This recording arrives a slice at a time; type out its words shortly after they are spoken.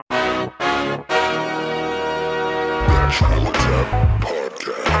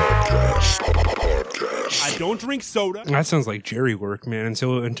I don't drink soda. That sounds like Jerry work, man.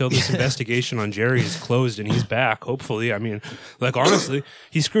 Until this investigation on Jerry is closed and he's back, hopefully. I mean, like, honestly,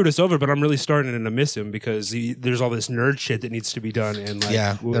 he screwed us over, but I'm really starting to miss him because there's all this nerd shit that needs to be done. And like,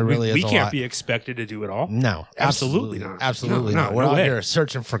 yeah, there really is we a can't lot. be expected to do it all. No, Absolutely not. Absolutely No, not. We're no out way. here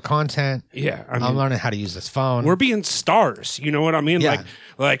searching for content. Yeah, I mean, I'm learning how to use this phone. we're being stars. You know what I mean? Yeah.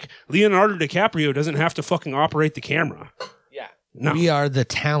 Like Leonardo DiCaprio doesn't have to fucking operate the camera. yeah. No. We are the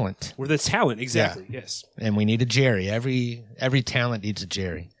talent, We're the talent. Exactly. Yes. and we need a Jerry. Every talent needs a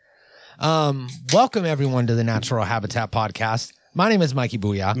Jerry. Welcome everyone to the Natural Habitat Podcast. My name is Mikey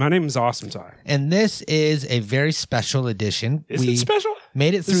Booyah, My name is Awesome Ty. and this is a very special edition. Is it special?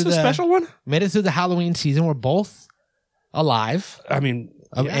 Made it Is through this a special one? Made it through the Halloween season. We're both alive I mean,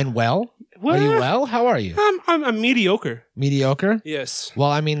 yeah. and well. Well, Are you well? How are you? I'm mediocre. Mediocre? Yes.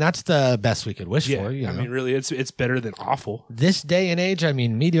 Well, I mean, that's the best we could wish Yeah. for. You know? I mean, really, it's better than awful. This day and age, I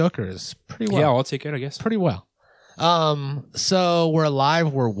mean, mediocre is pretty well. Yeah, I'll take it, I guess. Pretty well. So we're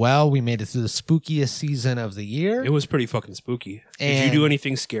alive, we're well. We made it through the spookiest season of the year. It was pretty fucking spooky. Did And- you do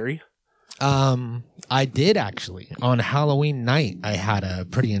anything scary? I did actually. On Halloween night, I had a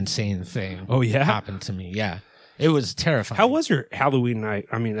pretty insane thing Oh, yeah? happen to me. Yeah. It was terrifying. How was your Halloween night?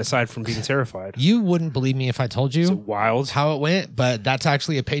 I mean, aside from being terrified. You wouldn't believe me if I told you Is it wild? how it went, but that's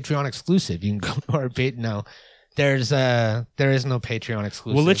actually a Patreon exclusive. You can go to our no. There is no Patreon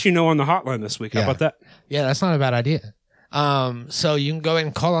exclusive. We'll let you know on the hotline this week. How Yeah. about that? Yeah, that's not a bad idea. So you can go ahead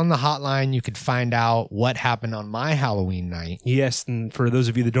and call on the hotline. You could find out what happened on my Halloween night. Yes, and for those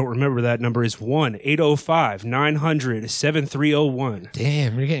of you that don't remember, that number is 1-805-900-7301.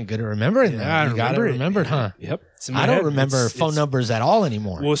 Damn, you're getting good at remembering that. I You got it remember it. remembered, huh? Yep. It's in my I don't head. remember It's- phone it's- numbers at all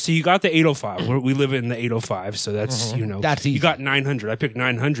anymore. Well, see, you got the 805. We live in the 805, so that's, That's You easy. got 900. I picked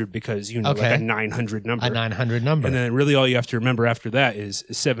 900 because, like Okay. a 900 number. A 900 number. And then really all you have to remember after that is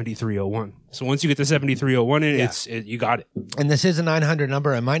 7301. So once you get the 7301 in, you got it. And this is a 900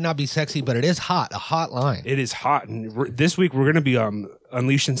 number. It might not be sexy, but it is hot. A hot line. It is hot. And this week we're going to be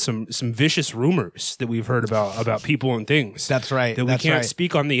unleashing some vicious rumors that we've heard about people and things. That's right. That we That's can't right.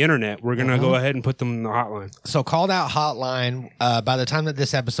 speak on the internet. We're going to go ahead and put them in the hotline. So call that hotline. By the time that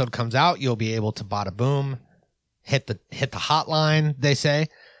this episode comes out, you'll be able to bada boom, hit the hotline. They say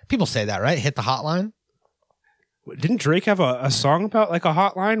people say that, right? Hit the hotline. Didn't Drake have a song about like a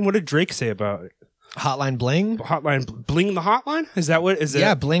hotline? What did Drake say about it? Hotline bling. Hotline, bling the hotline? Is that what is it?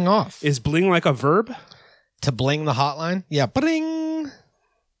 Yeah, bling off. Is bling like a verb? To bling the hotline. Yeah, bling.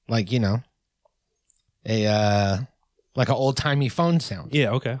 Like like an old timey phone sound.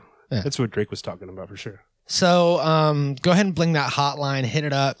 Yeah, okay. Yeah. That's what Drake was talking about for sure. So go ahead and bling that hotline, hit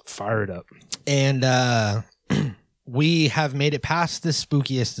it up, Fire it up. and we have made it past the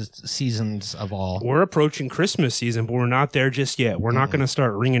spookiest seasons of all. We're approaching Christmas season, but we're not there just yet. We're not going to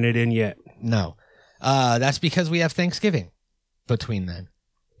start ringing it in yet. No. That's because we have Thanksgiving between then.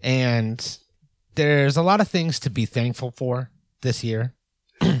 And there's a lot of things to be thankful for this year.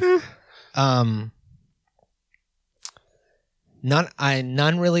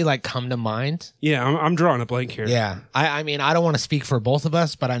 None really like come to mind. Yeah, I'm drawing a blank here. Yeah. I mean, I don't want to speak for both of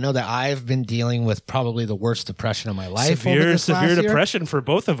us, but I know that I've been dealing with probably the worst depression of my life. over this last Severe year. depression for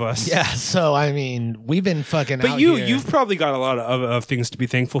both of us. Yeah. So, I mean, we've been fucking But out you, here. you've probably got a lot of things to be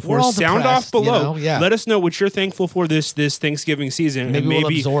thankful for. We're all Sound off depressed, you below. know? Yeah. Let us know what you're thankful for this Thanksgiving season. Maybe and we'll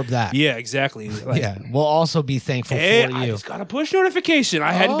absorb that. Yeah, exactly. Like, Yeah. We'll also be thankful Hey, for I you. just got a push notification.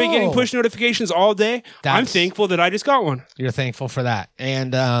 I hadn't been getting Oh. push notifications all day. I'm That's- thankful that I just got one. You're thankful for that.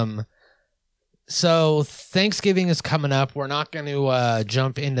 And so Thanksgiving is coming up. We're not going to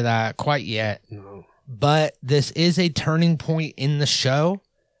jump into that quite yet. No. But this is a turning point in the show.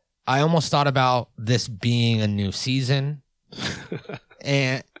 I almost thought about this being a new season.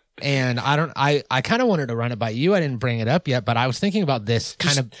 And I kind of wanted to run it by you. I didn't bring it up yet, but I was thinking about this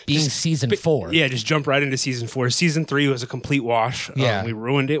kind of being season 4. Yeah, just jump right into season 4. Season 3 was a complete wash. Yeah. We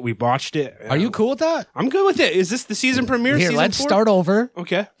ruined it. We botched it. Are you cool with that? I'm good with it. Is this the season premiere? Here, season let's 4? start over.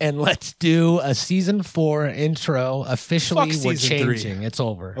 Okay. And let's do a season 4 intro. Officially, Fuck we're season 3. changing. It's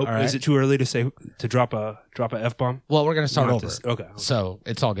over. Oh, all right. Is it too early to drop a F-bomb? Well, we're gonna start Not over. this- okay. So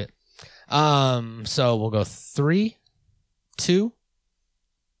it's all good. So we'll go 3, 2.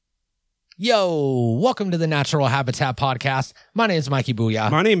 Yo, welcome to the Natural Habitat Podcast. My name is Mikey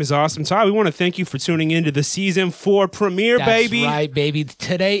Booyah. My name is Awesome Ty. We want to thank you for tuning into the season 4 premiere, That's baby. right, baby.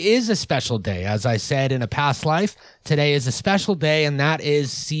 Today is a special day. As I said in a past life, today is a special day, and that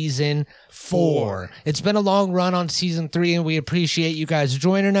is season 4. It's been a long run on season 3, and we appreciate you guys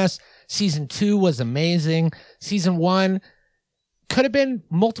joining us. Season 2 was amazing. Season 1 could have been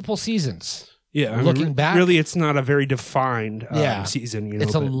multiple seasons. Yeah, looking back, really, it's not a very defined season. You know,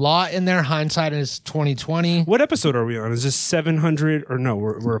 it's a lot in there. Hindsight is 2020. What episode are we on? Is this 700 or no?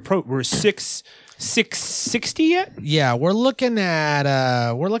 We're 660 yet? Yeah, we're looking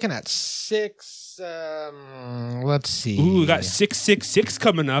at 6. Let's see. Ooh, we got 666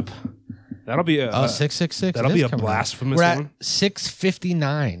 coming up. That'll be a 666. That'll be a blasphemous We're one. at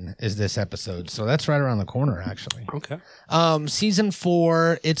 659 is this episode, so that's right around the corner, actually. Okay. Season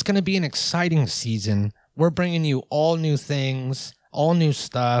 4. It's going to be an exciting season. We're bringing you all new things, all new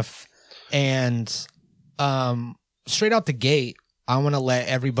stuff, and straight out the gate, I want to let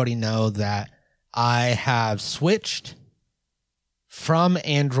everybody know that I have switched from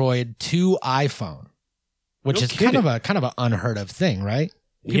Android to iPhone, which is kind of an unheard of thing, right?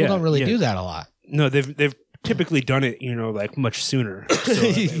 People don't really do that a lot. No, they've typically done it, like much sooner. So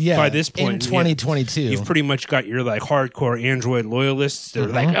by this point, in 2022, you've pretty much got your like hardcore Android loyalists. They're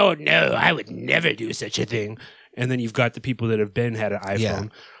like, oh no, I would never do such a thing. And then you've got the people that have had an iPhone. Yeah.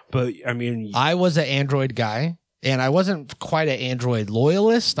 But I mean, I was an Android guy, and I wasn't quite an Android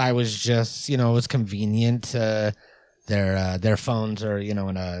loyalist. I was just, it was convenient. Their phones are, in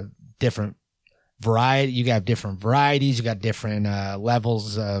a different variety. You got different varieties. You got different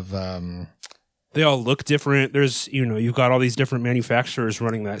levels of. They all look different. There's, you've got all these different manufacturers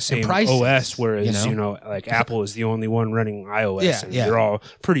running that same prices, OS, whereas, like Apple is the only one running iOS, and they're all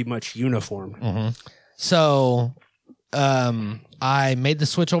pretty much uniform. Mm-hmm. So, I made the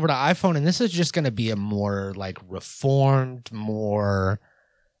switch over to iPhone, and this is just going to be a more like reformed, more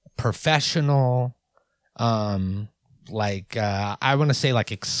professional, I want to say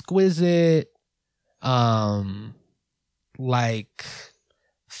like exquisite, like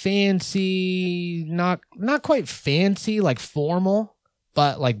fancy, not quite fancy, like formal,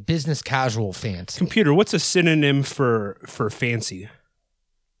 but like business casual fancy. Computer, what's a synonym for fancy?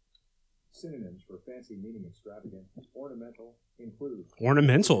 Synonyms for fancy meaning extravagant. Ornamental include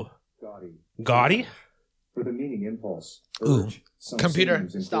ornamental. Gaudy? For the meaning impulse. Urge. Computer,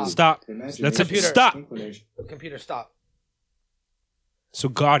 stop. That's computer. Stop. Computer, stop. So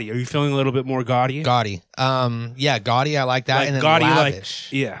gaudy. Are you feeling a little bit more gaudy? Gaudy. Yeah, gaudy. I like that. Like and then gaudy,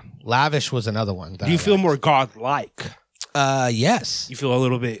 lavish. Lavish was another one. Do you feel more godlike? Yes. You feel a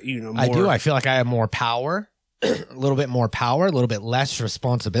little bit, more... I do. I feel like I have more power, a little bit more power, a little bit less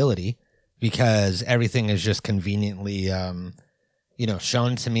responsibility, because everything is just conveniently,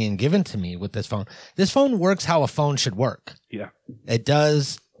 shown to me and given to me with this phone. This phone works how a phone should work. Yeah. It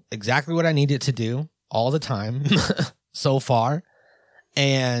does exactly what I need it to do all the time so far.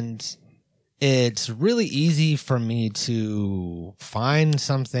 And it's really easy for me to find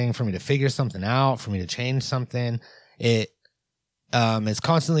something, for me to figure something out, for me to change something. It is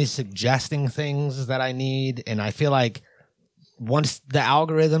constantly suggesting things that I need. And I feel like once the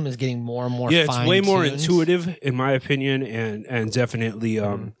algorithm is getting more and more it's way more intuitive, in my opinion, and definitely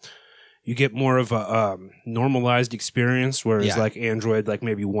you get more of a normalized experience, whereas like Android, like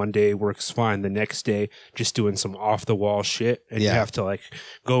maybe one day works fine, the next day just doing some off the wall shit, and you have to like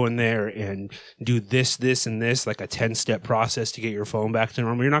go in there and do this and this, like a 10-step process to get your phone back to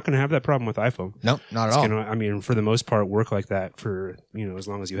normal. You're not going to have that problem with iPhone. No, not at all. I mean, for the most part, work like that for as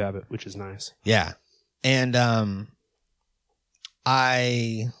long as you have it, which is nice. Yeah, and I'm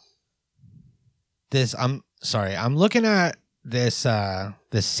looking at this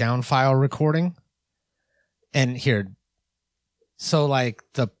sound file recording, and here, so like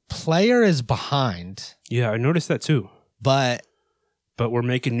the player is behind. Yeah, I noticed that too. But we're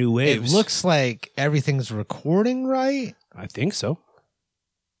making new waves. It looks like everything's recording right. I think so.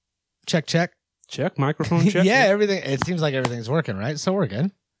 Check microphone check. Yeah, everything. It seems like everything's working right, so we're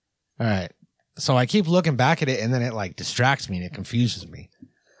good. All right. So I keep looking back at it, and then it like distracts me and it confuses me.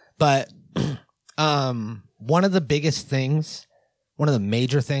 But one of the biggest things, one of the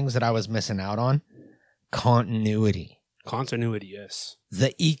major things that I was missing out on, continuity. Continuity, yes.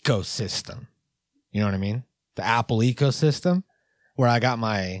 The ecosystem. You know what I mean? The Apple ecosystem, where I got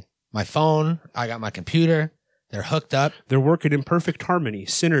my phone, I got my computer, they're hooked up. They're working in perfect harmony,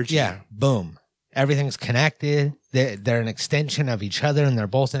 synergy. Yeah, boom. Everything's connected. They're an extension of each other, and they're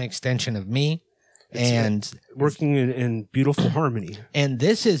both an extension of me. And working in beautiful harmony. And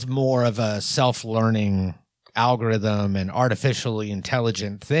this is more of a self-learning algorithm and artificially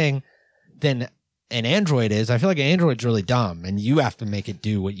intelligent thing than an Android is. I feel like Android's really dumb, and you have to make it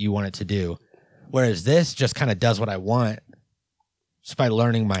do what you want it to do. Whereas this just kind of does what I want just by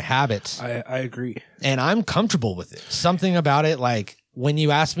learning my habits. I agree. And I'm comfortable with it. Something about it, like, when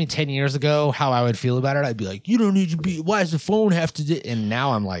you asked me 10 years ago how I would feel about it, I'd be like, you don't need to be, why does the phone have to do? And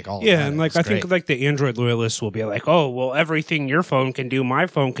now I'm like, oh, yeah. And like, I think like the Android loyalists will be like, oh, well, everything your phone can do, my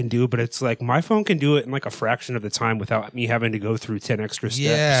phone can do. But it's like, my phone can do it in like a fraction of the time without me having to go through 10 extra steps.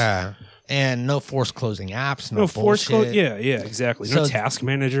 Yeah. And no force closing apps, no force close. Yeah, exactly. No task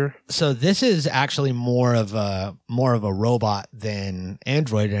manager. So this is actually more of a robot than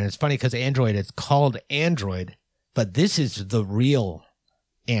Android. And it's funny because Android, it's called Android, but this is the real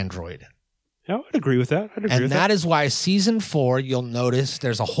Android. Yeah, I'd agree with that. And that is why season 4, you'll notice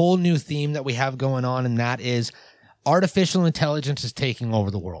there's a whole new theme that we have going on, and that is artificial intelligence is taking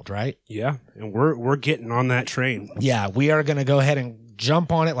over the world, right? Yeah, and we're getting on that train. Yeah, we are going to go ahead and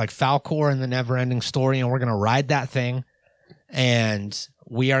jump on it like Falcor in the Neverending Story, and we're going to ride that thing. And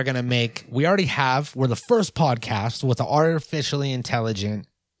we are going to we're the first podcast with an artificially intelligent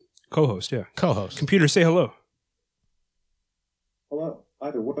co-host, yeah. Co-host. Computer, say hello. Hello.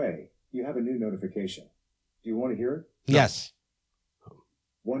 Either way, you have a new notification. Do you want to hear it? Yes.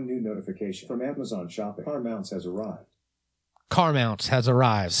 One new notification from Amazon Shopping. Car mounts has arrived. Car mounts has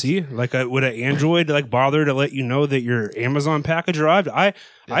arrived. See, like would an Android like bother to let you know that your Amazon package arrived? I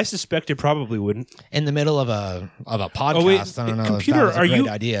suspect it probably wouldn't. In the middle of a podcast, I don't know. Computer, if that was a great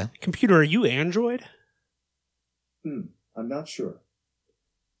idea. Computer, are you Android? I'm not sure.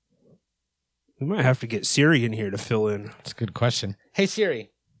 We might have to get Siri in here to fill in. That's a good question. Hey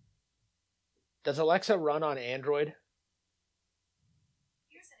Siri, does Alexa run on Android?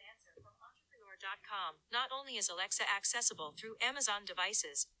 Not only is Alexa accessible through Amazon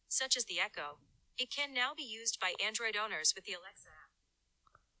devices, such as the Echo, it can now be used by Android owners with the Alexa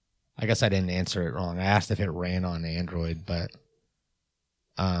app. I guess I didn't answer it wrong. I asked if it ran on Android, but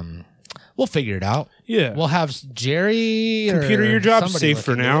we'll figure it out. Yeah. We'll have Jerry Computer, your job's safe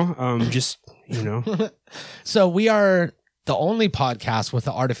for now. Just, So we are the only podcast with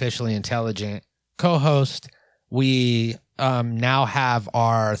the artificially intelligent co-host. We now have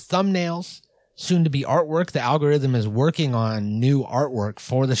our thumbnails, soon to be artwork. The algorithm is working on new artwork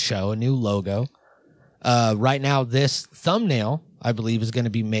for the show, a new logo. Right now, this thumbnail, I believe, is going to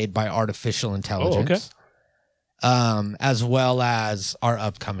be made by artificial intelligence. Oh, okay. As well as our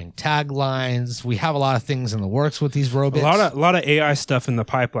upcoming taglines. We have a lot of things in the works with these robots. A lot of AI stuff in the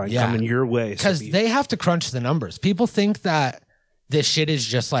pipeline coming your way. Because they have to crunch the numbers. People think that this shit is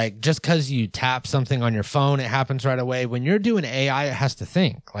just because you tap something on your phone, it happens right away. When you're doing AI, it has to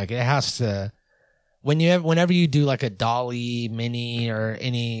think. Like, it has to... Whenever you do like a DALL-E Mini or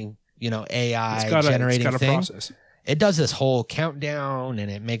any, AI generating thing, process. It does this whole countdown and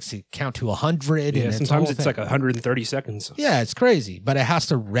it makes it count to 100. Yeah, and sometimes it's like 130 seconds. Yeah, it's crazy, but it has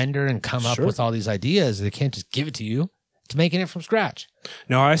to render and come up with all these ideas. They can't just give it to you. It's making it from scratch.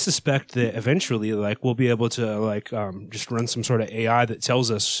 No, I suspect that eventually, we'll be able to just run some sort of AI that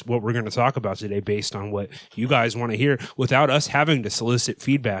tells us what we're going to talk about today based on what you guys want to hear, without us having to solicit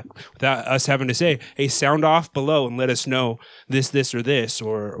feedback, without us having to say, "Hey, sound off below and let us know this, or this,"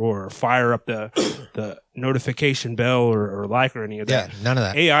 or fire up the notification bell or like or any of that. Yeah, none of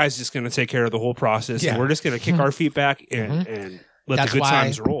that. AI is just going to take care of the whole process, and we're just going to kick our feet back and let the good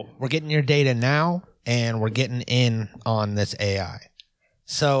times roll. We're getting your data now, and we're getting in on this AI.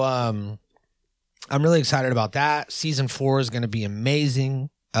 So I'm really excited about that. Season 4 is going to be amazing.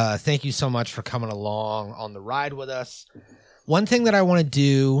 Thank you so much for coming along on the ride with us. One thing that I want to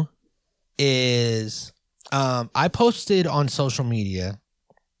do is I posted on social media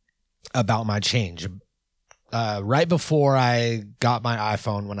about my change. Right before I got my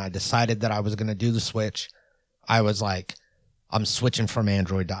iPhone, when I decided that I was going to do the switch, I was like, I'm switching from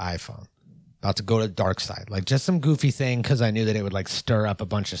Android to iPhone. About to go to the dark side. Like, just some goofy thing because I knew that it would stir up a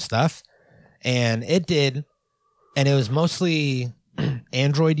bunch of stuff. And it did. And it was mostly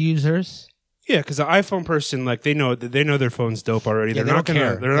Android users. Yeah, because the iPhone person, they know their phone's dope already. Yeah, they're not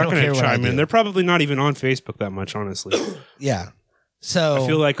gonna chime in. They're probably not even on Facebook that much, honestly. Yeah. So I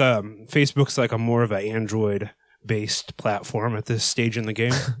feel like Facebook's a more of an Android based platform at this stage in the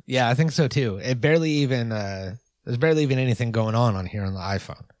game. Yeah, I think so too. It barely even there's barely even anything going on here on the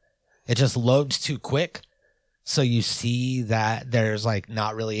iPhone. It just loads too quick. So you see that there's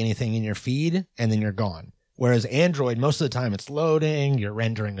not really anything in your feed, and then you're gone. Whereas Android, most of the time it's loading, you're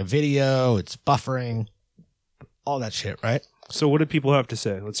rendering a video, it's buffering, all that shit, right? So what do people have to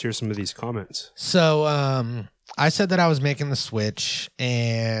say? Let's hear some of these comments. So I said that I was making the switch,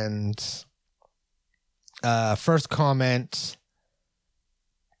 and first comment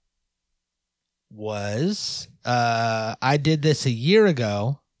was, I did this a year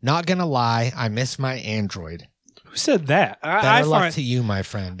ago. Not gonna lie, I miss my Android. Who said that? Better luck to you, my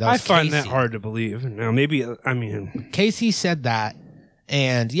friend. I find that hard to believe. Now, maybe, Casey said that,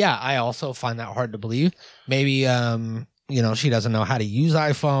 And yeah, I also find that hard to believe. Maybe, she doesn't know how to use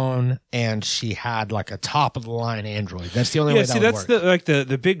iPhone, and she had like a top of the line Android. That's the only way that would work.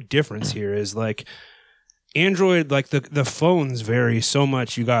 The big difference here is like Android, like the phones vary so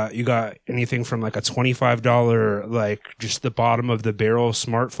much. You got anything from like a $25 like just the bottom of the barrel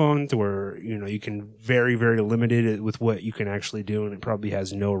smartphone to where you can very, very limited with what you can actually do, and it probably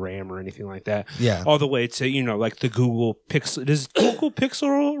has no RAM or anything like that. Yeah. All the way to like the Google Pixel. Does Google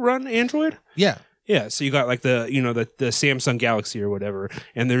Pixel run Android? Yeah. Yeah, so you got like the Samsung Galaxy or whatever,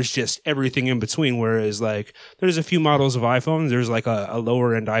 and there's just everything in between. Whereas like there's a few models of iPhones, there's like a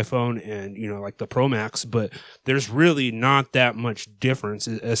lower end iPhone and like the Pro Max, but there's really not that much difference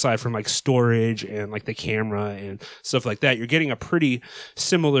aside from like storage and like the camera and stuff like that. You're getting a pretty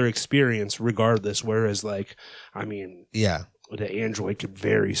similar experience regardless. Whereas like, yeah. The Android could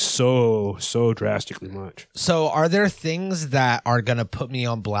vary so drastically much. So are there things that are going to put me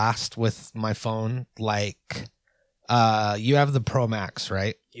on blast with my phone? Like, you have the Pro Max,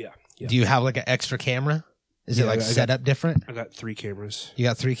 right? Yeah. Do you have like an extra camera? Is it like set up different? I got 3 cameras. You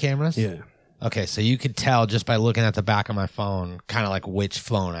got 3 cameras? Yeah. Okay, so you could tell just by looking at the back of my phone, kind of like which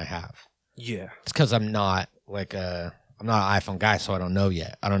phone I have. Yeah. It's because I'm not I'm not an iPhone guy, so I don't know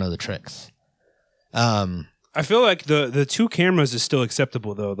yet. I don't know the tricks. I feel like the 2 cameras is still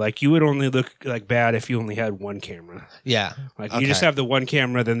acceptable though. Like you would only look like bad if you only had 1 camera. Yeah. Like you just have the 1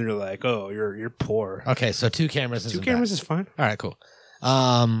 camera, then they're like, oh, you're poor. Okay, so 2 cameras is 2 cameras is fine. All right, cool.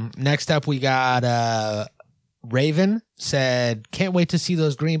 Next up we got Raven said, can't wait to see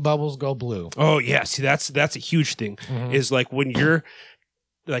those green bubbles go blue. Oh yeah, see that's a huge thing. Mm-hmm. Is like when you're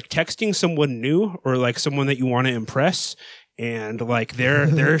like texting someone new or like someone that you want to impress. And like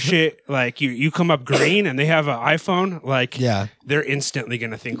their shit, like you come up green and they have an iPhone, like they're instantly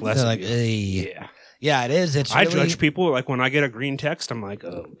gonna think less. They're of like, you. Yeah, it is. It's I judge people like when I get a green text, I'm like,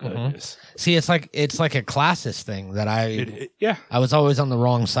 oh goodness. See, it's like a classist thing that I was always on the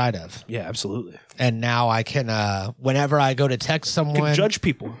wrong side of. Yeah, absolutely. And now I can, whenever I go to text someone, you can judge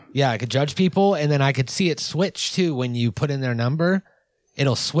people. Yeah, I could judge people, and then I could see it switch too when you put in their number.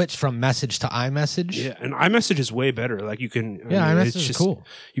 It'll switch from message to iMessage. Yeah, and iMessage is way better. Like you can, iMessage is cool.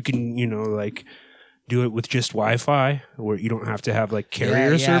 You can, like do it with just Wi-Fi, where you don't have to have like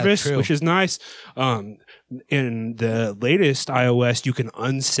carrier service, which is nice. In the latest iOS, you can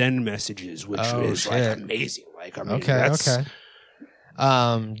unsend messages, which is like amazing. Like, okay.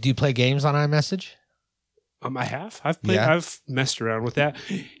 Do you play games on iMessage? I have. I've played. I've messed around with that.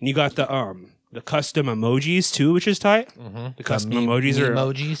 And you got the custom emojis too, which is tight. Mm-hmm. The custom emojis are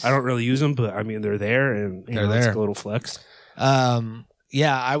emojis. I don't really use them, but they're there, and they're there. It's a little flex.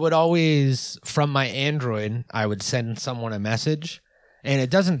 I would always, from my Android, I would send someone a message, and it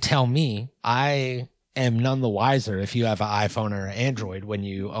doesn't tell me. I am none the wiser if you have an iPhone or an Android when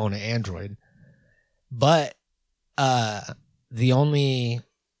you own an Android. But the only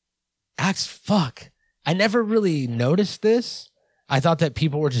I never really noticed this. I thought that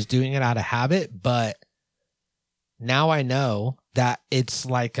people were just doing it out of habit, but now I know that it's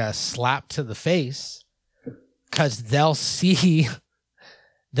like a slap to the face because they'll see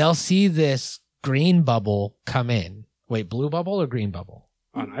this green bubble come in. Wait, blue bubble or green bubble?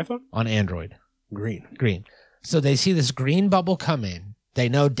 On iPhone? On Android. Green. So they see this green bubble come in. They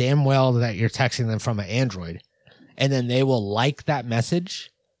know damn well that you're texting them from an Android, and then they will like that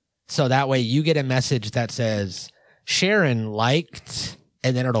message. So that way you get a message that says, Sharon liked,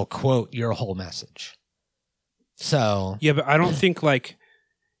 and then it'll quote your whole message. So yeah, but I don't think like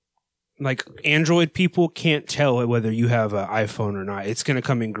Android people can't tell whether you have an iPhone or not. It's going to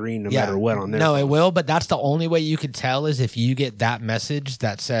come in green no matter what on there. No, it will, but that's the only way you can tell is if you get that message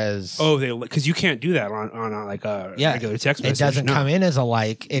that says, because you can't do that on like a regular text message. It doesn't come in as a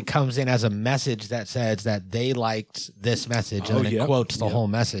like. It comes in as a message that says that they liked this message, and then it quotes the whole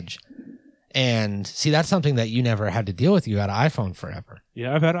message. And see, that's something that you never had to deal with. You had an iPhone forever.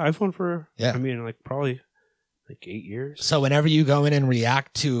 Yeah, I've had an iPhone for, probably like 8 years. So whenever you go in and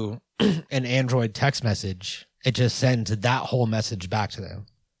react to an Android text message, it just sends that whole message back to them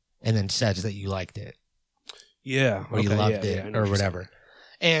and then says that you liked it. Yeah. Or you loved it or whatever.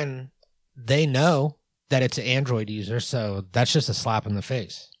 And they know that it's an Android user, so that's just a slap in the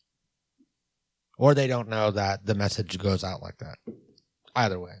face. Or they don't know that the message goes out like that.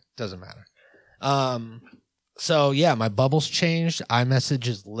 Either way, doesn't matter. So yeah, my bubbles changed. iMessage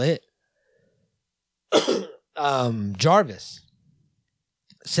is lit. Jarvis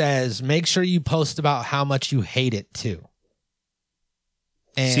says, make sure you post about how much you hate it too.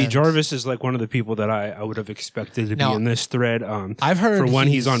 And See, Jarvis is like one of the people that I would have expected to be Now, in this thread. I've heard for one,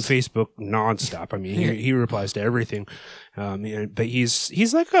 he's on Facebook nonstop. I mean, he replies to everything. But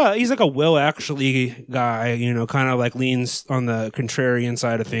he's like a Will Actually guy. You know, kind of like leans on the contrarian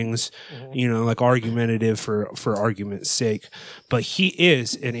side of things. You know, like argumentative for argument's sake. But he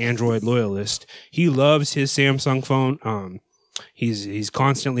is an Android loyalist. He loves his Samsung phone. He's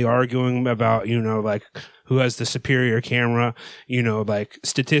constantly arguing about, you know, like who has the superior camera, you know, like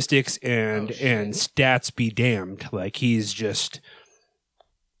statistics and stats be damned. Like he's just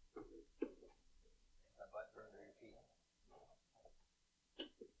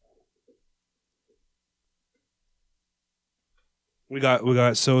We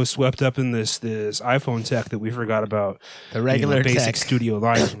got so swept up in this iPhone tech that we forgot about the regular basic tech. studio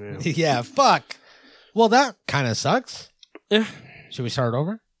lighting, man. Yeah, fuck. Well, that kind of sucks. Yeah. Should we start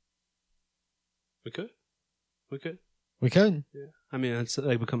over? We could. We could. Yeah. I mean, it's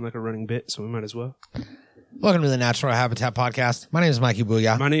like become like a running bit, so we might as well. Welcome to the Natural Habitat Podcast. My name is Mikey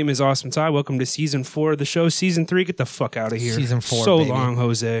Booyah. My name is Austin Ty. Welcome to season 4 of the show. Season 3, get the fuck out of here. Season 4, so baby. long,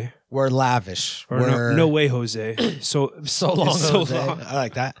 Jose. We're lavish. Or We're no way, Jose. So long, so Jose. long. I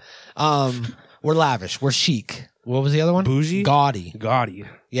like that. We're lavish. We're chic. What was the other one? Bougie? Gaudy.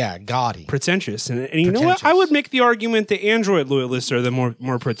 Yeah, gaudy. pretentious. And you know what? I would make the argument that Android loyalists are the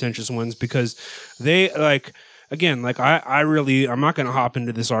more pretentious ones because they like. Again, like I'm not going to hop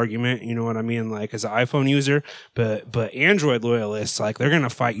into this argument, you know what I mean? Like as an iPhone user, but Android loyalists, like they're going to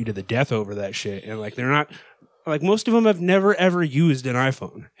fight you to the death over that shit. And like, they're not like most of them have never ever used an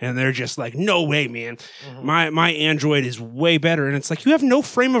iPhone and they're just like, no way, man. My Android is way better. And it's like, you have no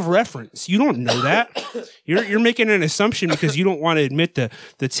frame of reference. You don't know that. You're making an assumption because you don't want to admit the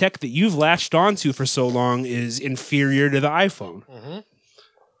tech that you've latched onto for so long is inferior to the iPhone.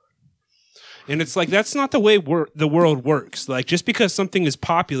 And it's like, that's not the way the world works. Like, just because something is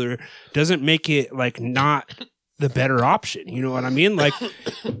popular doesn't make it, like, not the better option. You know what I mean? Like,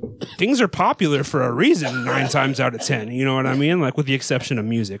 things are popular for a reason 9 times out of 10. You know what I mean? Like, with the exception of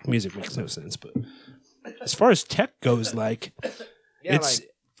music. Music makes no sense. But as far as tech goes, like, it's...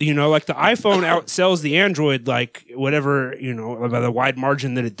 You know, like the iPhone outsells the Android, like whatever, you know, by the wide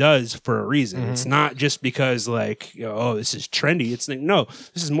margin that it does for a reason. It's not just because like, you know, oh, this is trendy. It's like, no,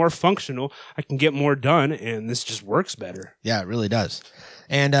 this is more functional. I can get more done and this just works better. Yeah, it really does.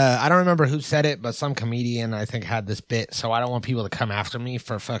 And I don't remember who said it, but some comedian, I think, had this bit. So I don't want people to come after me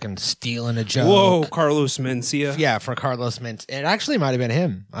for fucking stealing a joke. Whoa, Carlos Mencia. Yeah, for Carlos Mencia. It actually might have been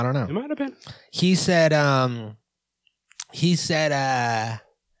him. I don't know. It might have been. He said,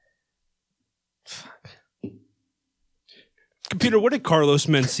 Computer, what did Carlos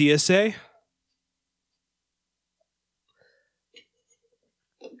Mencia say?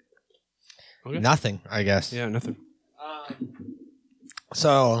 Okay. Nothing, I guess. Yeah, nothing.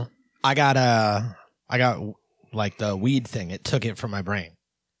 So I got like the weed thing. It took it from my brain,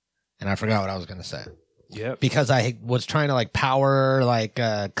 and I forgot what I was gonna say. Yeah, because I was trying to like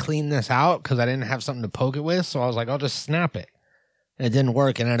clean this out because I didn't have something to poke it with. So I was like, I'll just snap it, and it didn't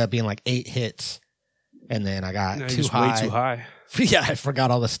work. It ended up being like 8 hits. And then I got too high. Way too high. Yeah, I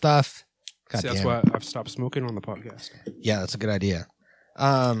forgot all the stuff. See, that's why I've stopped smoking on the podcast. Yeah, that's a good idea.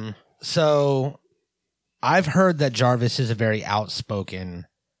 So I've heard that Jarvis is a very outspoken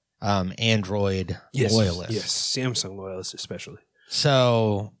Android loyalist. Yes, Samsung loyalist especially.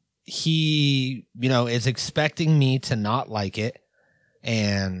 So he, you know, is expecting me to not like it.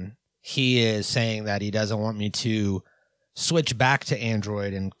 And he is saying that he doesn't want me to switch back to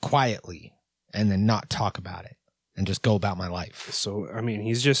Android and quietly and then not talk about it and just go about my life. So, I mean,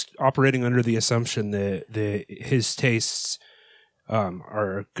 he's just operating under the assumption that his tastes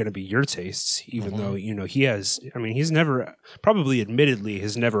are going to be your tastes, even though, you know, he's never, probably admittedly,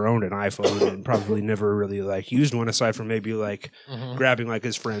 has never owned an iPhone and probably never really, like, used one aside from maybe, like, grabbing, like,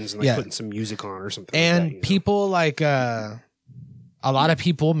 his friends and, like, putting some music on or something and like that, people, like, a lot of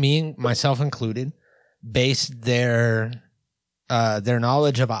people, me, myself included, based their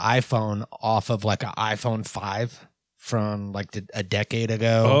knowledge of an iPhone off of like an iPhone 5 from like a decade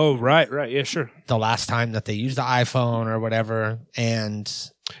ago. Oh, right. Yeah, sure. The last time that they used the iPhone or whatever. And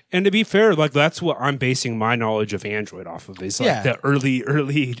to be fair, like that's what I'm basing my knowledge of Android off of. Is like the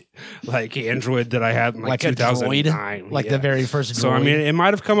early like Android that I had in like 2009, like the very first. Droid. So I mean, it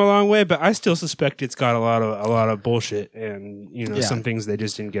might have come a long way, but I still suspect it's got a lot of bullshit, and you know some things they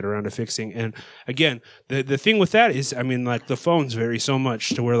just didn't get around to fixing. And again, the thing with that is, I mean, like the phones vary so much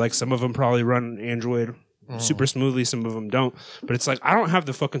to where like some of them probably run Android super smoothly, some of them don't, but it's like I don't have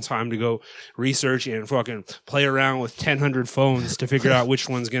the fucking time to go research and fucking play around with 1,000 phones to figure out which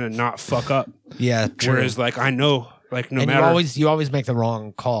one's gonna not fuck up. Yeah, true. Whereas like I know like no and matter. you always make the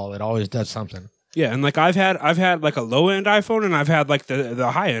wrong call. It always does something. Yeah, and like I've had like a low end iPhone and I've had like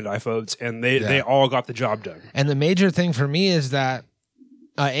the high end iPhones, and they all got the job done. And the major thing for me is that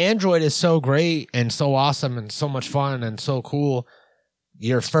Android is so great and so awesome and so much fun and so cool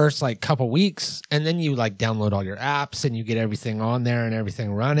your first like couple weeks, and then you like download all your apps and you get everything on there and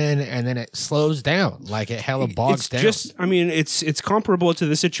everything running, and then it slows down, like it hella bogs down. I mean, it's comparable to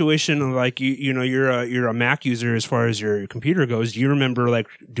the situation of like you know you're a Mac user as far as your computer goes. Do you remember like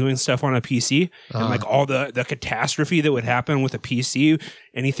doing stuff on a PC and like all the catastrophe that would happen with a PC?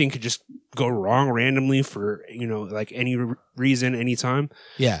 Anything could just go wrong randomly for, you know, like any reason, anytime.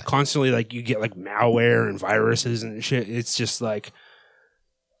 Yeah, constantly like you get like malware and viruses and shit. It's just like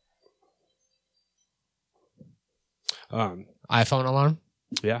iPhone alarm.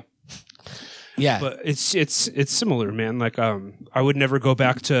 Yeah. But it's similar, man. Like I would never go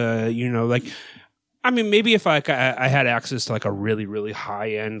back to, you know, like I mean maybe if I had access to like a really really high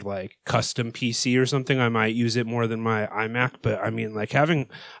end like custom PC or something, I might use it more than my iMac. But I mean like having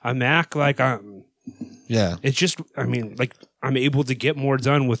a Mac, like it's just, I mean, like I'm able to get more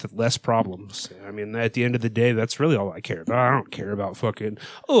done with less problems. I mean, at the end of the day, that's really all I care about. I don't care about fucking,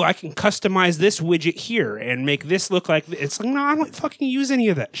 I can customize this widget here and make this look like it's like, no, I don't fucking use any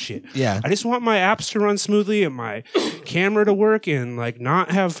of that shit. Yeah. I just want my apps to run smoothly and my camera to work and like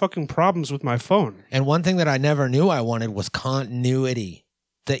not have fucking problems with my phone. And one thing that I never knew I wanted was continuity,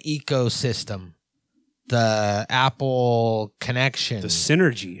 the ecosystem, the Apple connection, The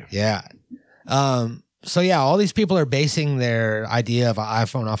synergy. Yeah. So yeah, all these people are basing their idea of an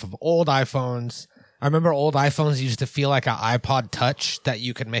iPhone off of old iPhones. I remember old iPhones used to feel like an iPod Touch that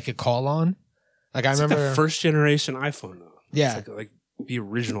you could make a call on. Like I remember like the first generation iPhone though. Yeah. It's like the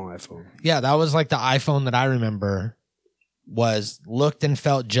original iPhone. Yeah, that was like the iPhone that I remember looked and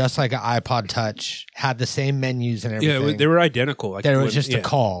felt just like an iPod Touch, had the same menus and everything. Yeah, they were identical. Like there was just a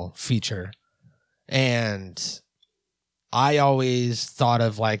call feature. And I always thought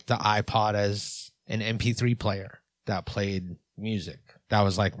of like the iPod as an MP3 player that played music. That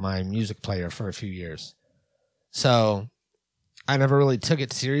was like my music player for a few years. So I never really took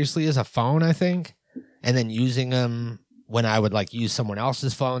it seriously as a phone, I think. And then using them when I would like use someone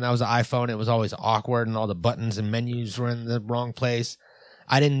else's phone, that was an iPhone. It was always awkward and all the buttons and menus were in the wrong place.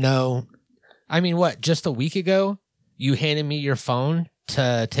 I didn't know. I mean, just a week ago, you handed me your phone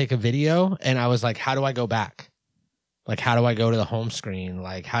to take a video and I was like, how do I go back? Like, how do I go to the home screen?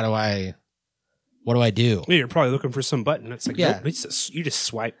 Like, what do I do? Yeah, you're probably looking for some button. It's like, Yeah. nope, you just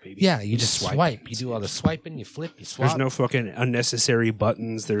swipe, baby. Yeah, you just swipe. You do all the swiping, you flip, you swap. There's no fucking unnecessary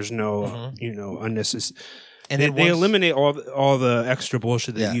buttons. There's no, unnecessary. And they then eliminate all the extra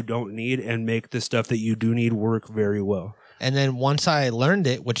bullshit that you don't need and make the stuff that you do need work very well. And then once I learned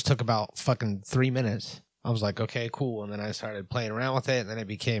it, which took about fucking 3 minutes, I was like, okay, cool. And then I started playing around with it, and then it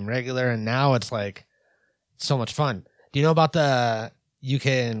became regular, and now it's like so much fun. Do you know about you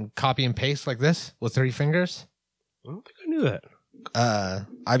can copy and paste like this with 3 fingers? I don't think I knew that.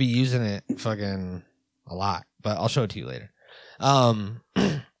 I be using it fucking a lot, but I'll show it to you later.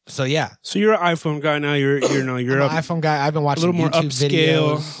 So yeah. So you're an iPhone guy now. You're I'm an iPhone guy. I've been watching a little more YouTube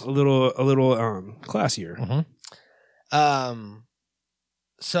upscale, videos. a little classier. Mm-hmm.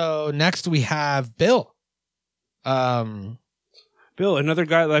 So next we have Bill. Bill, another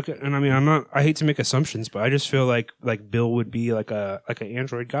guy like, and I mean, I hate to make assumptions, but I just feel like Bill would be like an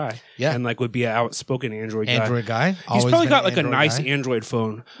Android guy, and like would be an outspoken Android guy. He's probably got like a nice Android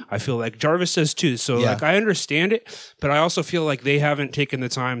phone. I feel like Jarvis does too. So like I understand it, but I also feel like they haven't taken the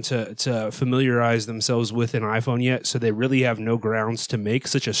time to familiarize themselves with an iPhone yet. So they really have no grounds to make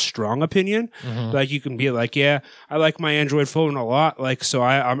such a strong opinion. Like you can be like, yeah, I like my Android phone a lot. Like, so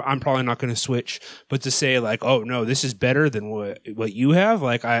I'm probably not going to switch. But to say like, oh no, this is better than what you have,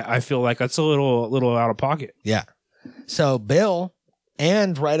 like I feel like that's a little out of pocket. Yeah. So Bill,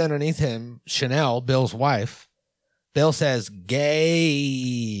 and right underneath him, Chanel, Bill's wife. Bill says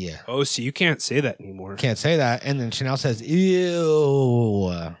gay. Oh, so you can't say that anymore. Can't say that. And then Chanel says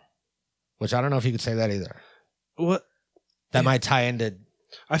ew, which I don't know if you could say that either. What? That might tie into.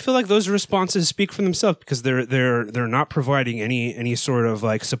 I feel like those responses speak for themselves because they're not providing any sort of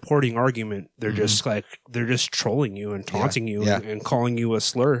like supporting argument. They're just like they're just trolling you and taunting you and calling you a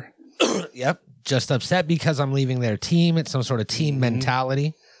slur. Yep. Just upset because I'm leaving their team. It's some sort of team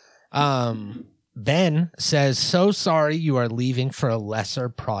mentality. Ben says, so sorry you are leaving for a lesser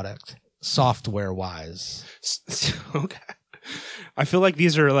product, software wise. Okay. I feel like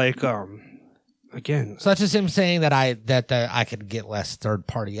these are like again. So that's just him saying that I could get less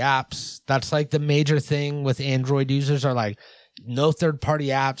third-party apps. That's like the major thing with Android users are like no third-party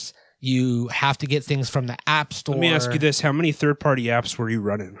apps. You have to get things from the App Store. Let me ask you this. How many third-party apps were you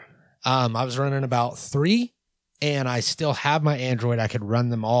running? I was running about 3, and I still have my Android. I could run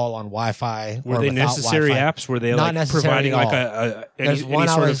them all on Wi-Fi. Were they necessary Wi-Fi. apps? Were they Not like providing necessary like at any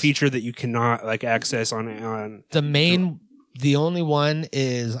sort of feature that you cannot like access on? The only one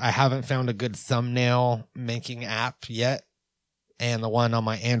is I haven't found a good thumbnail making app yet, and the one on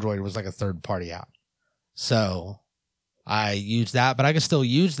my Android was like a third-party app. So I use that, but I can still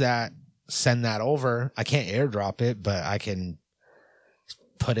use that, send that over. I can't airdrop it, but I can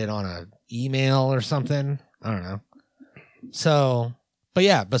put it on an email or something. I don't know. So, but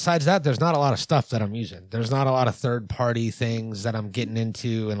yeah, besides that, there's not a lot of stuff that I'm using. There's not a lot of third-party things that I'm getting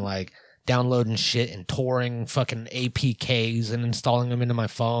into and like downloading shit and touring fucking APKs and installing them into my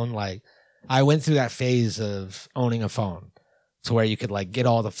phone. Like, I went through that phase of owning a phone to where you could like get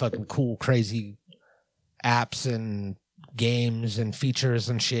all the fucking cool, crazy apps and games and features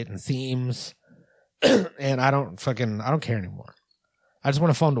and shit and themes. And I don't care anymore. I just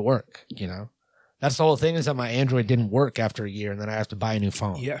want a phone to work, you know? That's the whole thing, is that my Android didn't work after a year and then I have to buy a new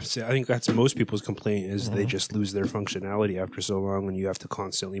phone. Yeah, see, I think that's most people's complaint is they just lose their functionality after so long, and you have to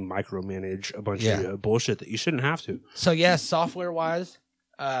constantly micromanage a bunch of bullshit that you shouldn't have to. So yeah, software wise,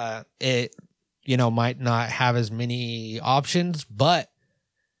 it, you know, might not have as many options, but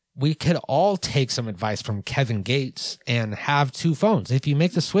we could all take some advice from Kevin Gates and have 2 phones. If you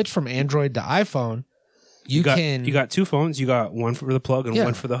make the switch from Android to iPhone, you got 2 phones. You got one for the plug and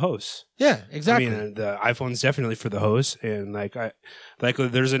one for the host. Yeah, exactly. I mean, the iPhone's definitely for the host, and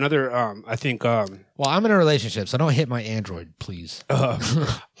there's another. I think. Well, I'm in a relationship, so don't hit my Android, please.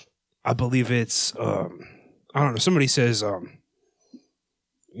 I believe it's. I don't know. Somebody says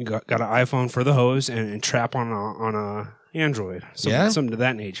you got an iPhone for the hose and trap on a Android, something to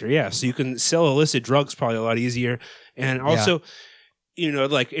that nature. Yeah, so you can sell illicit drugs probably a lot easier, and also, you know,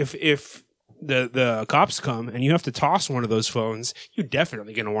 like if the cops come and you have to toss one of those phones, you're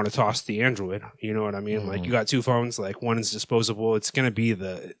definitely going to want to toss the Android. You know what I mean? Like, you got 2 phones, like one is disposable. It's going to be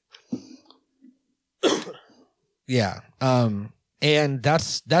the yeah. And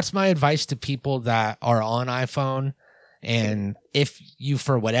that's my advice to people that are on iPhone. And if you,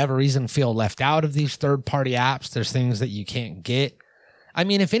 for whatever reason, feel left out of these third-party apps, there's things that you can't get. I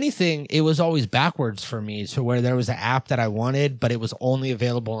mean, if anything, it was always backwards for me, to where there was an app that I wanted, but it was only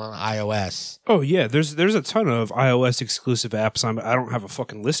available on iOS. Oh, yeah. There's a ton of iOS exclusive apps. I don't have a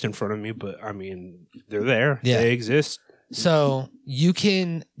fucking list in front of me, but I mean, they're there. Yeah. They exist. So you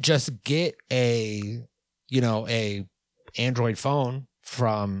can just get a Android phone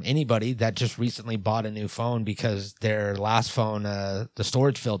from anybody that just recently bought a new phone because their last phone, the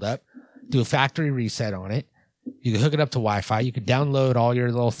storage filled up. Do a factory reset on it. You can hook it up to Wi-Fi. You can download all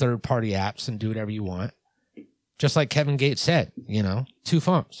your little third-party apps and do whatever you want. Just like Kevin Gates said, 2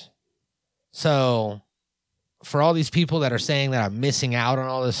 phones. So for all these people that are saying that I'm missing out on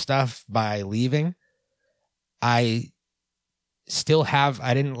all this stuff by leaving, I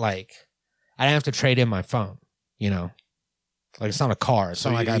didn't have to trade in my phone, Like, it's not a car. It's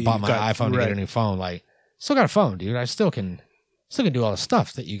not like I bought my iPhone to get a new phone. Like, still got a phone, dude. I still can do all the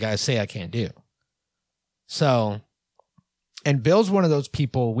stuff that you guys say I can't do. So, and Bill's one of those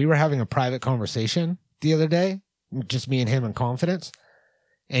people. We were having a private conversation the other day, just me and him in confidence.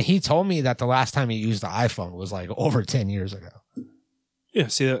 And he told me that the last time he used the iPhone was like over 10 years ago. Yeah,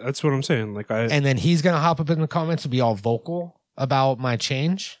 see, that's what I'm saying. And then he's going to hop up in the comments and be all vocal about my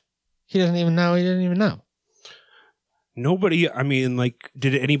change. He didn't even know. Nobody, I mean,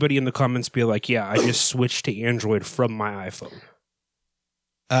 did anybody in the comments be like, yeah, I just switched to Android from my iPhone?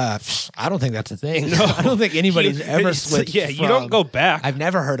 I don't think that's a thing. No. I don't think anybody's ever switched. Yeah, you don't go back. I've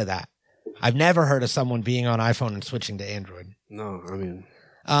never heard of that. I've never heard of someone being on iPhone and switching to Android. No, I mean.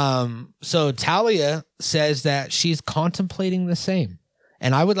 So Talia says that she's contemplating the same.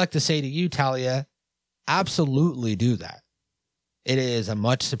 And I would like to say to you, Talia, absolutely do that. It is a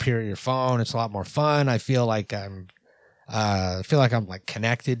much superior phone. It's a lot more fun. I feel like I'm like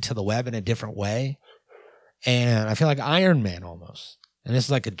connected to the web in a different way. And I feel like Iron Man almost. And this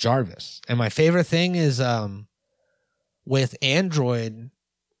is like a Jarvis. And my favorite thing is with Android,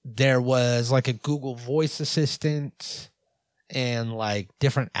 there was like a Google Voice Assistant and like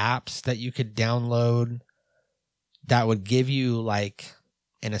different apps that you could download that would give you like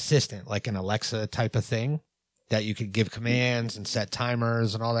an assistant, like an Alexa type of thing that you could give commands and set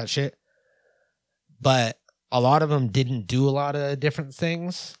timers and all that shit. But a lot of them didn't do a lot of different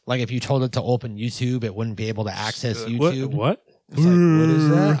things. Like if you told it to open YouTube, it wouldn't be able to access YouTube. What? It's like, what is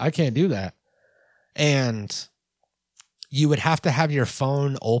that? I can't do that. And you would have to have your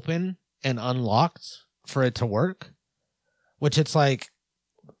phone open and unlocked for it to work, which it's like,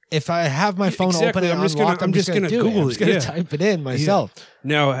 if I have my phone Exactly. open and I'm just gonna- unlocked, I'm just gonna do it. Google I'm it, just gonna yeah. type it in myself.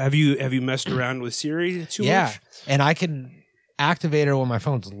 Now, have you messed around with Siri too much? And I can activate her when my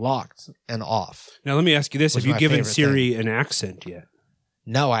phone's locked and off. Now, let me ask you this: Was Have you my given favorite Siri an accent yet?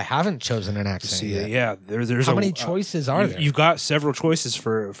 No, I haven't chosen an accent See, yet. yeah, there's How many choices are there? You've got several choices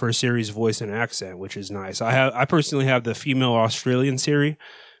for Siri's voice and accent, which is nice. I personally have the female Australian Siri,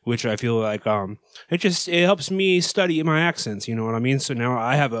 which I feel like it helps me study my accents. You know what I mean? So now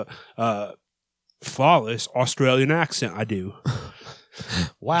I have a flawless Australian accent. I do.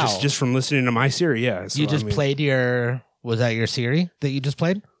 Wow. Just from listening to my Siri. Yeah. So, You just played your, was that your Siri that you just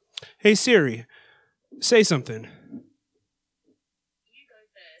played? Hey Siri, say something. You go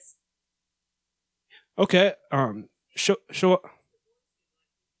first. Okay. Show. That's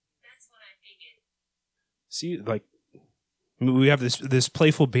what I figured. See, like we have this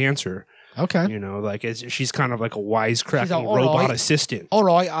playful banter. Okay. You know, like she's kind of like a wisecracking She's all robot right. assistant. All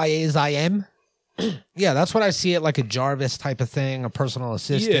right, I am. Yeah, that's what I see it, like a Jarvis type of thing, a personal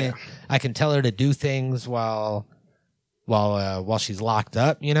assistant. Yeah. I can tell her to do things while she's locked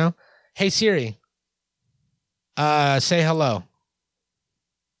up, you know? Hey Siri. Say hello.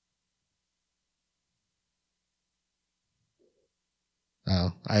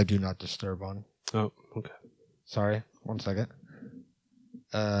 Oh, I do not disturb on. Oh, okay. Sorry. 1 second.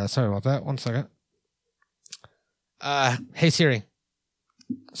 Sorry about that. 1 second. Hey Siri.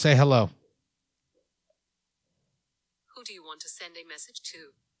 Say hello. Who do you want to send a message to?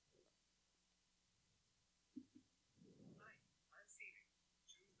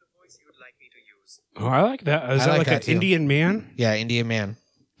 Oh, I like that. Is I that like like that an too. Indian man? Yeah, Indian man.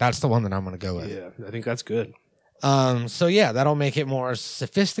 That's the one that I'm gonna go with. Yeah, I think that's good. So yeah, that'll make it more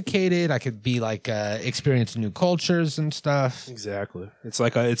sophisticated. I could be like experience new cultures and stuff. Exactly. It's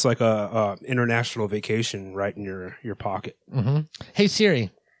like a international vacation right in your pocket. Mm-hmm. Hey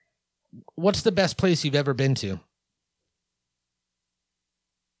Siri, what's the best place you've ever been to?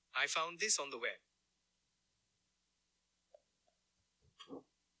 I found this on the web.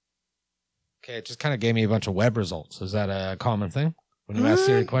 Okay, it just kind of gave me a bunch of web results. Is that a common thing when you ask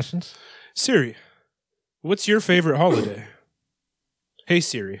Siri questions? Siri, what's your favorite holiday? Hey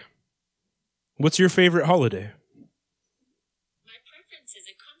Siri, what's your favorite holiday? My preferences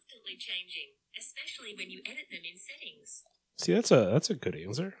are constantly changing, especially when you edit them in settings. See, that's a good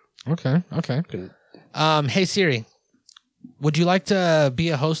answer. Okay. Good. Hey Siri, would you like to be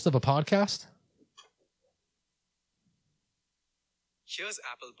a host of a podcast? Here's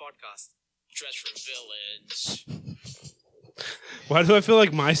Apple Podcast. Treasure Village. Why do I feel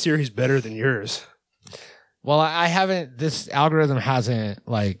like my Siri's better than yours? Well, I haven't. This algorithm hasn't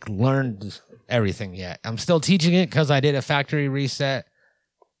like learned everything yet. I'm still teaching it because I did a factory reset.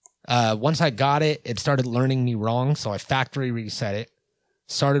 Once I got it, it started learning me wrong, so I factory reset it,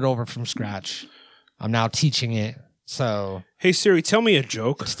 started over from scratch. I'm now teaching it, so Hey Siri, tell me a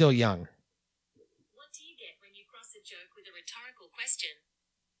joke. it's still young. What do you get when you cross a joke with a rhetorical question?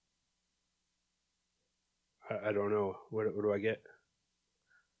 I don't know. What do I get?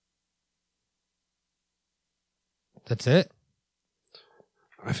 That's it.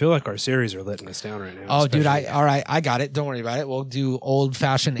 I feel like our series are letting us down right now. Oh, dude, especially- all right, I got it. Don't worry about it. We'll do old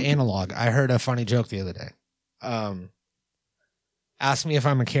fashioned analog. I heard a funny joke the other day. Ask me if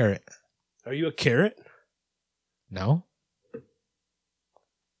I'm a carrot. Are you a carrot? No.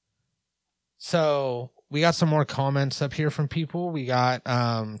 So we got some more comments up here from people. We got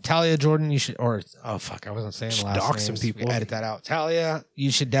Talia Jordan. You should, oh fuck, I wasn't saying the Just last dox some names. people. We edit that out. Talia, you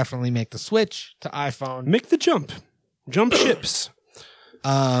should definitely make the switch to iPhone. Make the jump. Jump ships.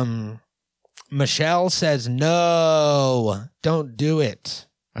 Michelle says no, don't do it.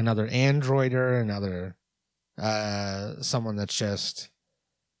 Another Androider, another someone that's just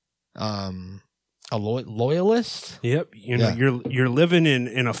a loyalist. Yep. You know, Yeah. you're living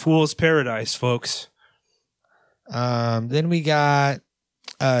in a fool's paradise, folks. Then we got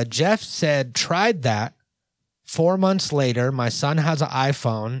Jeff said, tried that. 4 months later, my son has an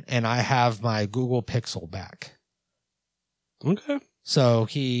iPhone and I have my Google Pixel back. Okay. So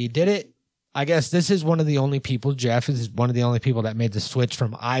he did it. I guess this is one of the only people, Jeff is one of the only people that made the switch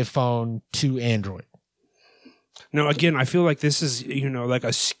from iPhone to Android. Now, again, I feel like this is, like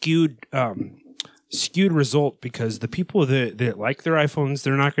a skewed result because the people that like their iPhones,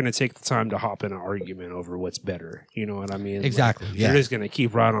 they're not going to take the time to hop in an argument over what's better. You know what I mean? Exactly. Like, Yeah. They're just going to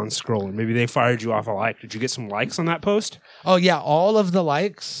keep right on scrolling. Maybe they fired you off a like. Did you get some likes on that post? Oh yeah, all of the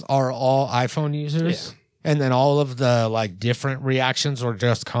likes are all iPhone users. Yeah. And then all of the like different reactions or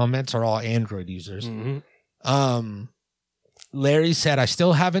just comments are all Android users. Mm-hmm. Larry said, I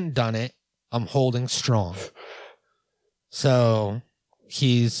still haven't done it. I'm holding strong. So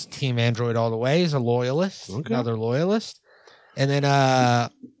He's Team Android all the way. He's a loyalist, another loyalist. And then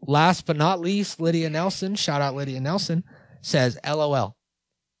last but not least, Lydia Nelson, shout out Lydia Nelson, says LOL.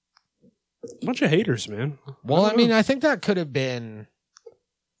 Bunch of haters, man. Well, I mean, I think that could have been,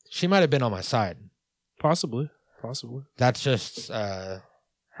 she might have been on my side. Possibly. That's just her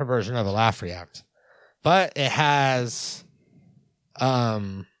version of a laugh react. But it has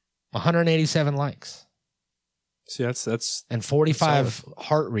 187 likes. See, that's and 45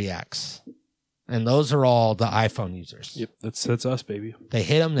 heart reacts. And those are all the iPhone users. Yep, that's us, baby. They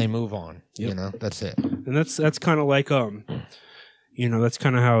hit them, they move on. Yep. You know, that's it. And that's kind of like you know, that's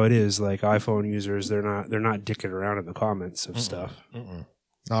kind of how it is. Like iPhone users, they're not dicking around in the comments of stuff.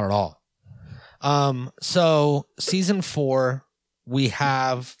 Not at all. So season 4, we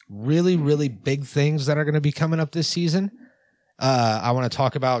have really, really big things that are going to be coming up this season. I want to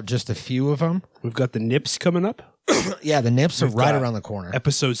talk about just a few of them. We've got the Nips coming up. Yeah, the Nips are right around the corner.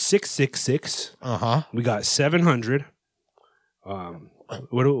 Episode 666. We got 700.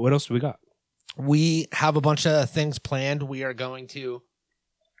 What else do we got? We have a bunch of things planned. We are going to.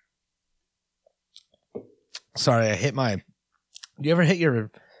 Sorry, I hit my. Do you ever hit your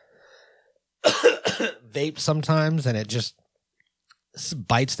vape sometimes and it just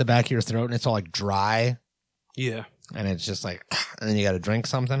bites the back of your throat and it's all like dry? Yeah. And it's just like, and then you got to drink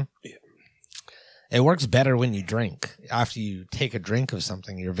something? Yeah. It works better when you drink. After you take a drink of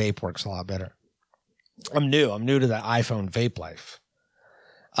something, your vape works a lot better. I'm new to that iPhone vape life.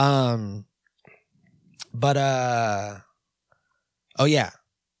 Oh yeah,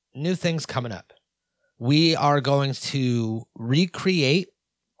 new things coming up. We are going to recreate.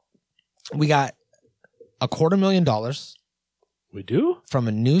 We got $250,000. We do? From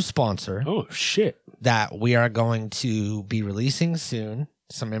a new sponsor. Oh shit. That we are going to be releasing soon.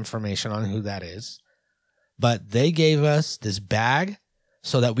 Some information on who that is. But they gave us this bag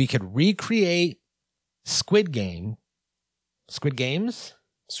so that we could recreate Squid Games. Squid Game.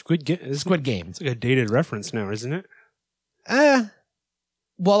 It's like a dated reference now, isn't it?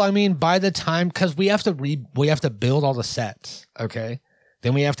 Well, I mean, by the time, because we have to build all the sets, okay?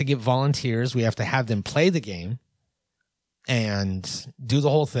 Then we have to get volunteers. We have to have them play the game and do the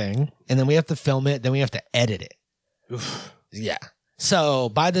whole thing. And then we have to film it. Then we have to edit it. Oof. Yeah. So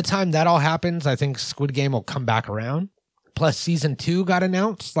by the time that all happens, I think Squid Game will come back around. Plus season 2 got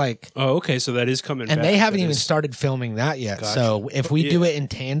announced. Oh, okay. So that is coming back. And they haven't even started filming that yet. Gotcha. So if we do it in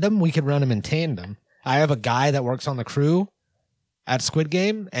tandem, we could run them in tandem. I have a guy that works on the crew at Squid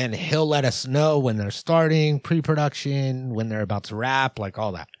Game, and he'll let us know when they're starting, pre-production, when they're about to wrap, like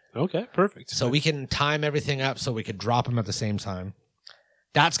all that. Okay, perfect. So we can time everything up so we could drop them at the same time.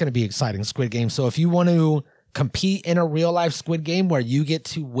 That's going to be exciting, Squid Game. So if you want to compete in a real life Squid Game where you get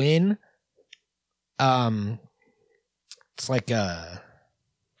to win, it's like an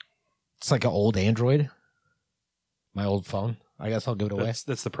old Android, my old phone. I guess I'll give it away.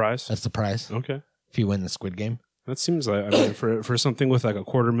 That's the prize. That's the prize. Okay. If you win the Squid Game. That seems like, I mean, for something with like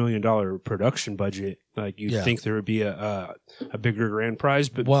 $250,000 production budget, like you'd think there would be a bigger grand prize,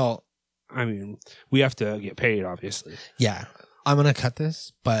 but well, I mean, we have to get paid, obviously. Yeah, I'm gonna cut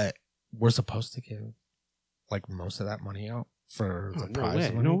this, but we're supposed to give like most of that money out for the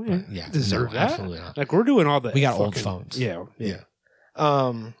prize. No way. Yeah, deserve that. Absolutely not. Like we're doing all that. We got old phones. Yeah.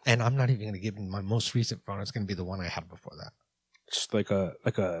 And I'm not even gonna give them my most recent phone. It's gonna be the one I had before that. Just like a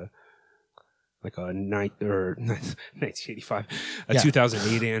 1985,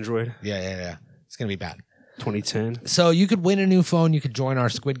 2008 Android. Yeah. It's going to be bad. 2010. So you could win a new phone. You could join our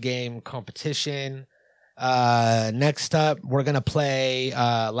Squid Game competition. Next up, we're going to play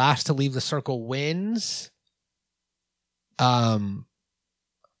Last to Leave the Circle Wins. That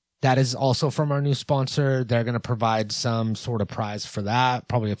is also from our new sponsor. They're going to provide some sort of prize for that.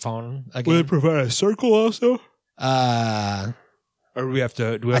 Probably a phone again. Will they provide a circle also? Or do we have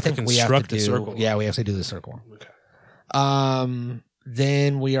to construct a circle? Yeah, we have to do the circle. Okay.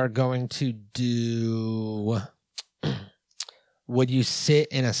 Then we are going to do would you sit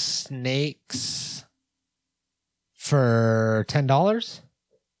in a snake's for $10?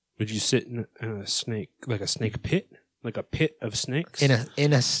 Would you sit in a snake, like a snake pit? Like a pit of snakes?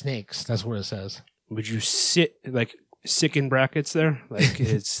 In a snake's, that's what it says. Would you sit, like, sick in brackets there? Like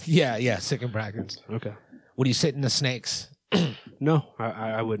it's yeah, sick in brackets. Okay. Would you sit in the snakes? No,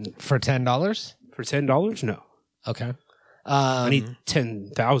 I wouldn't. For $10? For $10? No. Okay. I need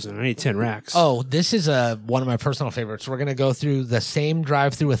 10,000. I need 10 racks. Oh, this is one of my personal favorites. We're going to go through the same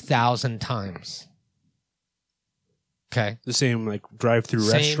drive-through 1,000 times. Okay. The same like drive-through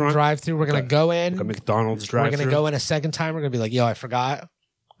restaurant? Same drive-through. We're going to go in. Like a McDonald's drive-through? We're going to go in a second time. We're going to be like, yo, I forgot.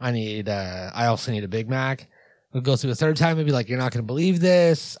 I also need a Big Mac. We'll go through a third time and be like, you're not going to believe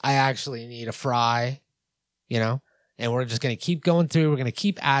this. I actually need a fry, you know? And we're just going to keep going through. We're going to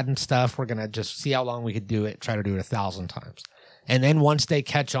keep adding stuff. We're going to just see how long we could do it, try to do it 1,000 times. And then once they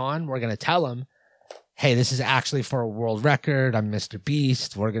catch on, we're going to tell them, hey, this is actually for a world record. I'm Mr.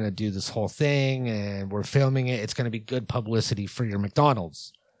 Beast. We're going to do this whole thing and we're filming it. It's going to be good publicity for your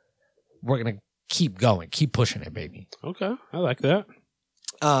McDonald's. We're going to keep going, keep pushing it, baby. Okay, I like that.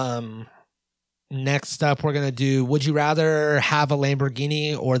 Next up, we're going to do, would you rather have a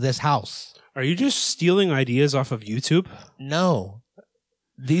Lamborghini or this house? Are you just stealing ideas off of YouTube? No.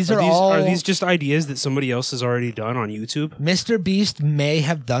 Are these just ideas that somebody else has already done on YouTube? Mr. Beast may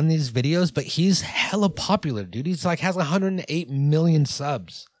have done these videos, but he's hella popular, dude. He's like has 108 million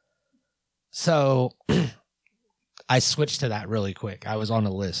subs. So I switched to that really quick. I was on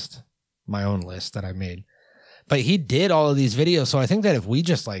a list, my own list that I made. But he did all of these videos, so I think that if we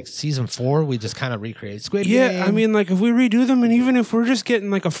just like season 4, we just kind of recreate Squid Game. Yeah, I mean, like if we redo them, and even if we're just getting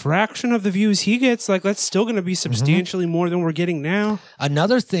like a fraction of the views he gets, like that's still going to be substantially more than we're getting now.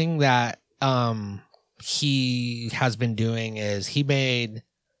 Another thing that he has been doing is he made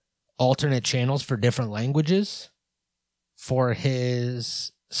alternate channels for different languages for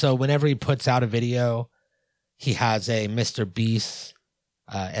his. So whenever he puts out a video, he has a Mr. Beast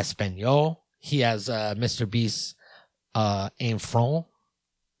Espanol. He has Mr. Beast en France,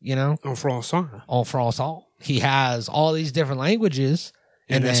 you know? En français. En français. He has all these different languages.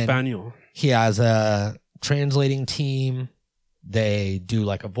 In Espanol. He has a translating team. They do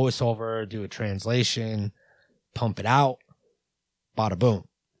like a voiceover, do a translation, pump it out. Bada boom.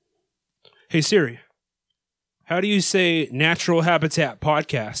 Hey Siri, how do you say Natural Habitat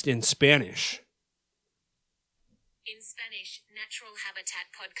Podcast in Spanish? In Spanish, Natural Habitat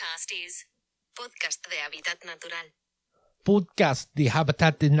Podcast is Podcast de Hábitat Natural. Podcast de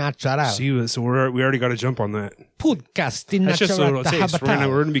Habitat Natural. See, so we already got to jump on that. Podcast de That's just a little Natural taste. We're Habitat.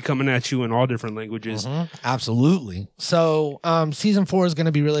 going to be coming at you in all different languages. Absolutely. So season 4 is going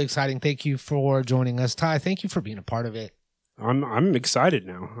to be really exciting. Thank you for joining us. Ty, thank you for being a part of it. I'm excited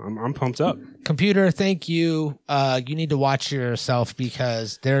now. I'm pumped up. Computer, thank you. You need to watch yourself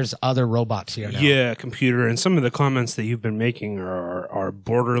because there's other robots here now. Yeah, computer, and some of the comments that you've been making are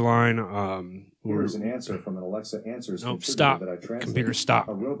borderline. Here's an answer from an Alexa Answers Nope, contributor stop. that I translated. Computer, stop.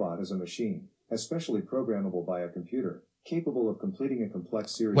 A robot is a machine, especially programmable by a computer, capable of completing a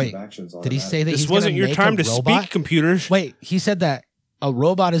complex series Wait, of actions. did he say that This he's wasn't gonna your make time a to robot? speak, computers. Wait, he said that a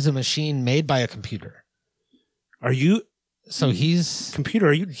robot is a machine made by a computer. Are you, So he's computer,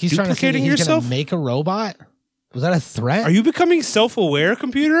 are you trying to say that duplicating he's yourself? going to make a robot? Was that a threat? Are you becoming self-aware,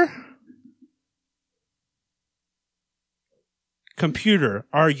 computer? Computer,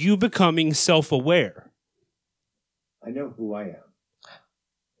 are you becoming self-aware? I know who I am.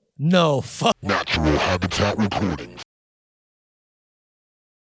 No, fuck. Natural Habitat Recordings.